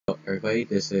everybody,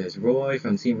 this is Roy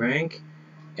from Team R.A.N.K,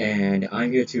 and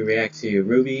I'm here to react to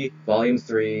RWBY Volume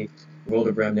 3, World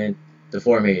of Remnant, The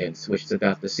Four Maidens, which is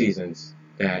about the seasons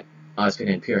that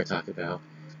Asuka and Pyrrha talked about.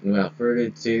 And without further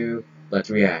ado, let's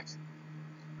react.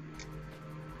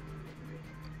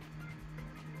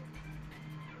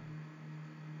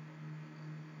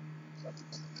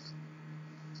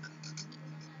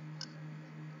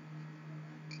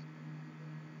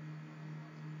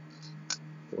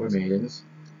 Four Maidens.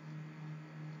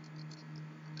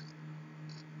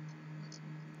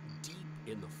 Deep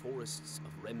in the forests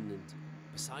of Remnant,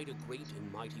 beside a great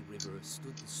and mighty river,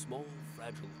 stood the small,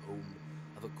 fragile home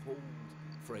of a cold,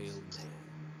 frail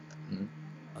man.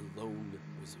 A lone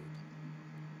wizard.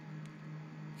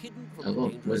 Hidden from the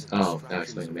dangers and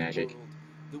distractions of magic. the world,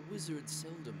 the wizard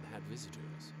seldom had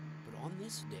visitors. But on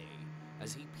this day,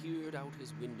 as he peered out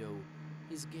his window,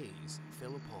 his gaze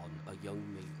fell upon a young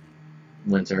maiden.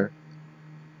 Winter.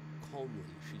 Calmly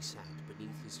she sat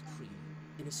beneath his tree,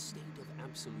 in a state of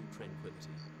absolute tranquility.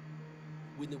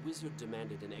 When the wizard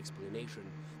demanded an explanation,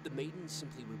 the maiden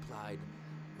simply replied,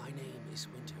 "My name is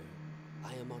Winter.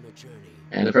 I am on a journey.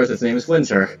 And the person's name is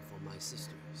Winter. For my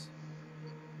sisters."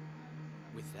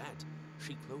 With that,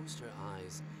 she closed her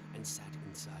eyes and sat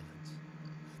in silence.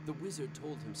 The wizard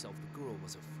told himself the girl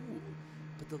was a fool,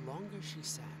 but the longer she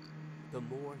sat, the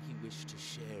more he wished to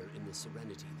share in the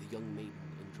serenity the young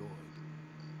maiden enjoyed.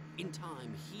 In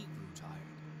time, he grew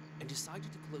tired and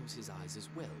decided to close his eyes as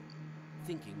well,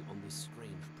 thinking on this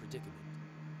strange predicament.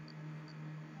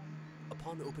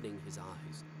 Upon opening his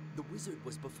eyes, the wizard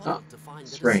was befuddled to find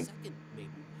that a second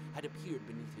maiden had appeared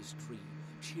beneath his tree,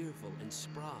 cheerful and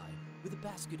spry, with a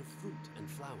basket of fruit and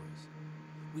flowers.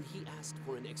 When he asked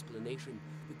for an explanation,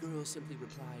 the girl simply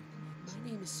replied, "My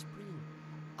name is Spring.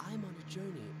 I'm on a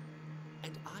journey,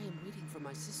 and I am waiting for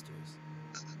my sisters."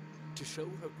 To show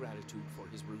her gratitude for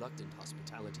his reluctant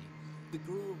hospitality, the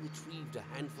girl retrieved a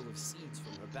handful of seeds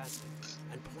from her basket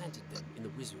and planted them in the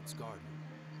wizard's garden.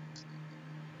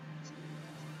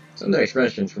 Some of the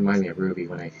expressions remind me of RWBY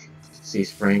when I see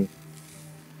Spring.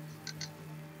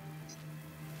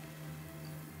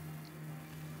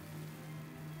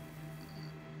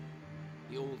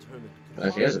 The old hermit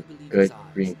could She has a believe good his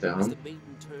eyes green as thumb. the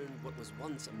maiden turned what was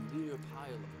once a mere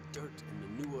pile of dirt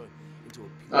and manure into a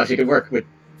pure Oh, she could work with...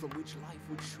 from which life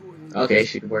would surely Okay,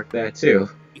 she could work that too.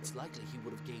 It's likely he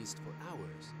would have gazed for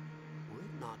hours, were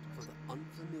it not for the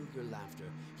unfamiliar laughter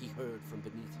he heard from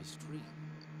beneath his tree.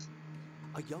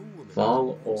 A young woman,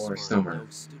 Fall or summer. now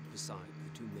stood beside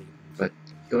the two maidens. But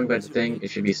going by the thing, it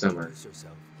should be summer.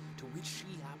 Herself, to which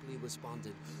she happily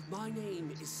responded, "My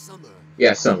name is Summer.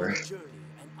 Yeah, summer. I'm on a journey,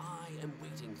 and I am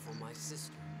waiting for my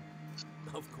sister."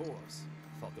 Of course,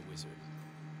 thought the wizard.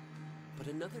 But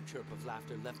another chirp of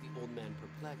laughter left the old man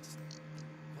perplexed.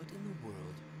 What in the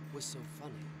world was so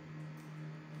funny?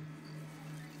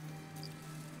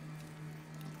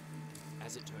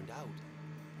 As it turned out,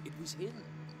 it was him.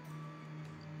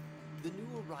 The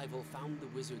new arrival found the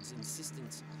wizard's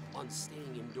insistence on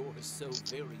staying indoors so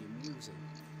very amusing.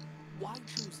 Why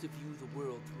choose to view the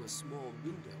world through a small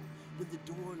window when the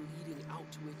door leading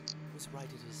out to it was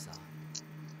right at his side?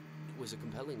 It was a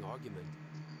compelling argument,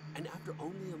 and after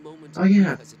only a moment of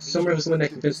hesitation, Summer was the one that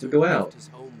convinced him to go out. His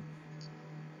home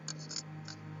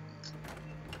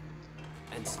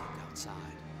and stepped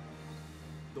outside.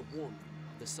 The warmth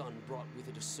of the sun brought with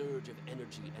it a surge of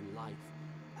energy and life,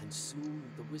 and soon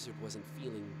the wizard wasn't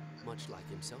feeling much like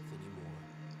himself anymore.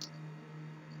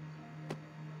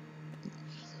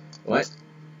 What?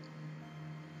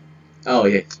 Oh,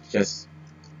 yeah, just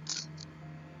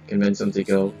convince him to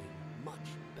go. Much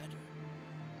better.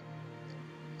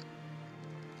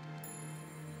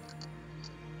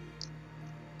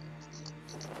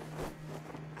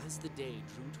 As the day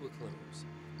drew to a close,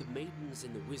 the maidens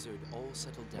and the wizard all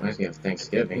settled down. Reminds me of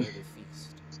Thanksgiving,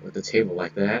 feast. with a table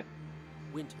like that.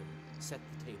 Winter set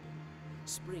the table.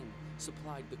 Spring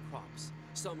supplied the crops.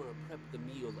 Summer prepped the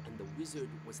meal, and the wizard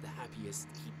was the happiest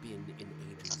he'd been in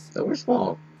ages. So where's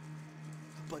fall?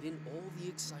 But in all the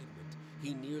excitement,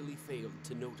 he nearly failed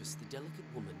to notice the delicate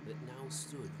woman that now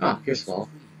stood. Ah, here's fall.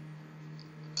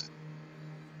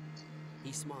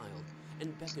 He smiled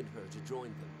and beckoned her to join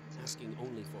them, asking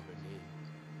only for her name.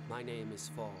 "My name is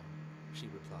Fall," she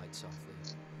replied softly.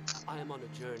 "I am on a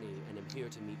journey and am here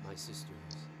to meet my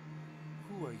sisters.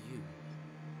 Who are you?"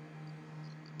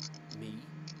 "Me?"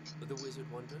 the wizard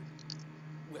wondered.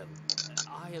 "Well,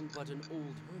 I am but an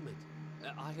old hermit.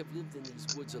 I have lived in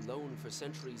these woods alone for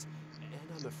centuries,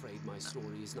 and I'm afraid my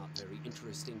story is not very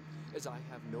interesting, as I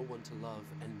have no one to love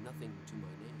and nothing to my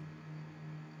name."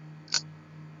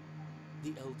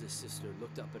 The eldest sister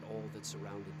looked up at all that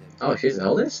surrounded them. Oh, she's the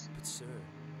eldest? But sir,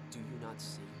 do you not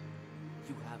see?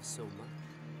 You have so much.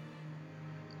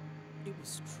 It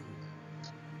was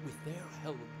true. With their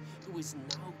help, it was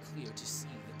now clear to see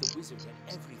that the wizard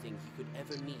had everything he could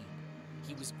ever need.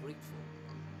 He was grateful,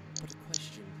 but a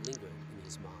question lingered in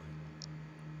his mind.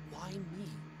 Why me?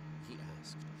 He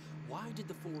asked. Why did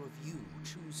the four of you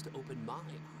choose to open my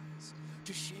eyes,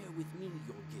 to share with me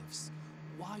your gifts?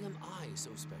 Why am I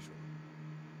so special?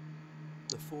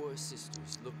 The four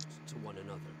sisters looked to one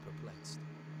another, perplexed.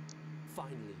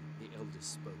 Finally, the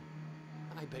eldest spoke.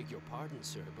 I beg your pardon,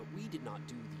 sir, but we did not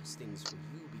do these things for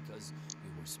you because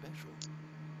you were special.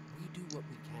 We do what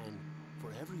we can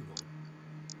for everyone,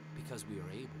 because we are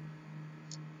able.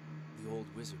 The old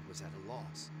wizard was at a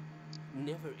loss.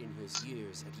 Never in his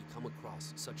years had he come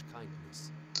across such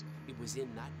kindness. It was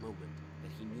in that moment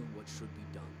that he knew what should be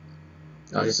done.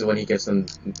 Oh, this is when he gets some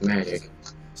magic.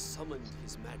 Summoned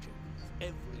his magic,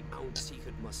 every ounce he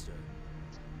could muster,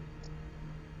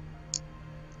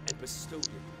 and bestowed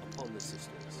it upon the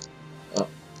sisters. Oh.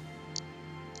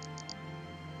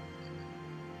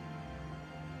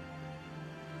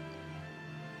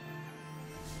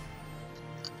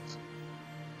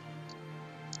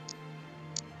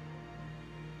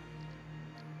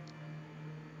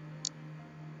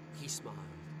 He smiled.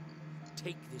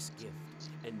 Take this gift,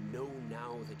 and know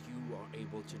now that you are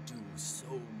able to do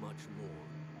so much more.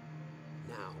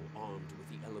 Now, armed with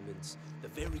the elements, the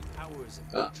very powers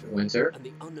of winter, and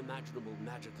the unimaginable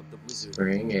magic of the wizard,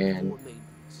 spring and maidens,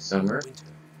 summer, winter,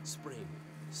 spring,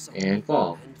 summer, and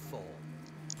fall,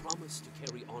 promised to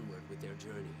carry onward with their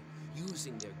journey,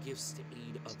 using their gifts to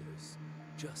aid others,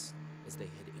 just as they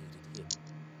had aided him.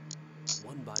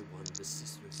 One by one, the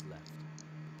sisters left.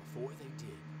 Before they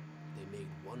did, they made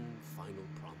one final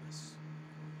promise.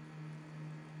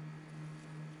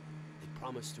 They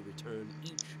promised to return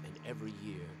each and every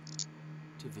year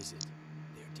to visit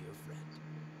their dear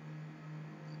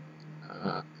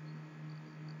friend.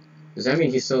 Does that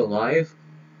mean he's still alive?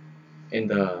 In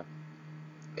the...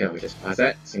 Okay, we'll just pause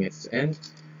that, seeing its end.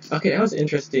 Okay, that was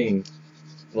interesting.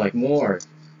 Like, more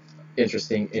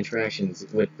interesting interactions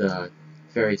with the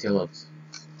fairy tale of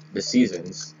the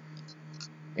seasons.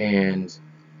 And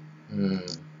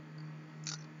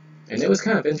it was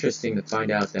kind of interesting to find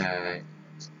out that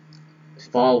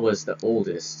fall was the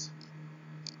oldest.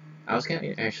 I was kind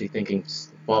of actually thinking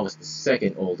fall was the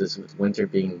second oldest, with winter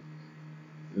being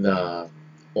the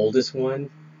oldest one,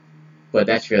 but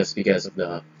that's just because of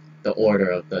the order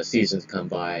of the seasons come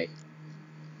by.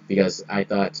 Because I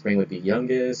thought spring would be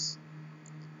youngest,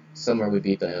 summer would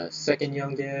be the second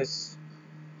youngest,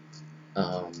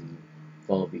 fall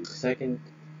would be the second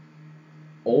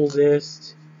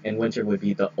oldest, and winter would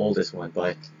be the oldest one.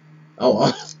 But oh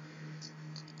well.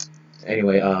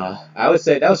 Anyway, I would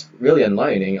say that was really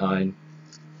enlightening on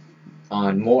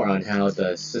how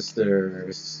the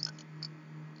sisters,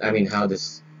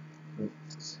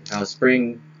 how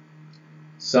spring,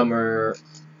 summer,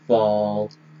 fall,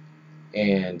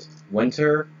 and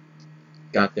winter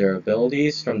got their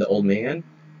abilities from the old man,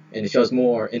 and it shows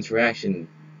more interaction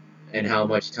and how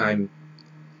much time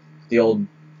the old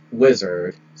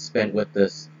wizard spent with the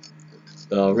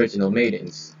original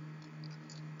maidens.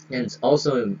 And it's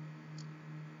also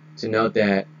to note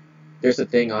that there's a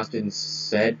thing Austin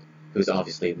said, who's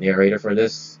obviously the narrator for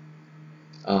this.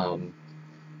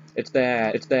 It's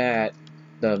that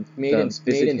the maidens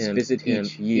visit him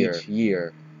each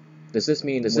year. Does this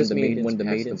mean when the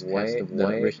maidens passed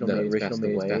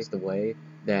away,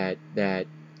 that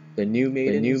the new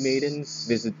maidens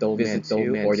visit the old man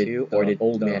too, or did the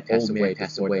old man pass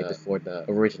away before the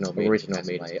original maidens passed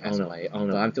away? I don't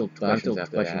know. I'm still questions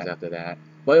after that.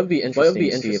 But it would be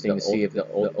interesting to see if the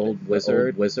old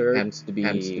wizard happens to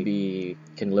be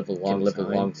can live a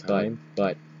long time.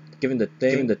 But given the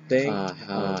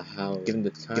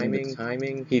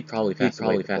timing, he'd probably pass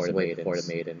away before the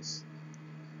maidens.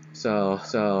 So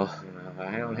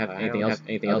I don't have anything else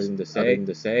to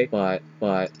say. But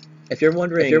if you're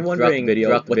wondering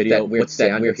throughout the video what's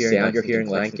that weird sound you're hearing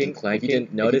clanking, if you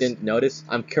didn't notice,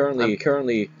 I'm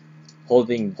currently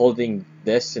holding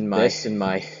this in my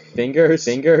fingers.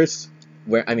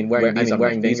 Wearing these on my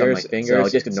fingers. So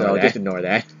just ignore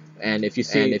that. And if you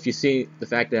see the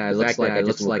fact that I look like I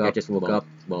just woke up,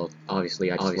 well,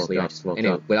 obviously I just woke up.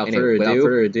 Anyway, without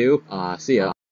further ado, see ya.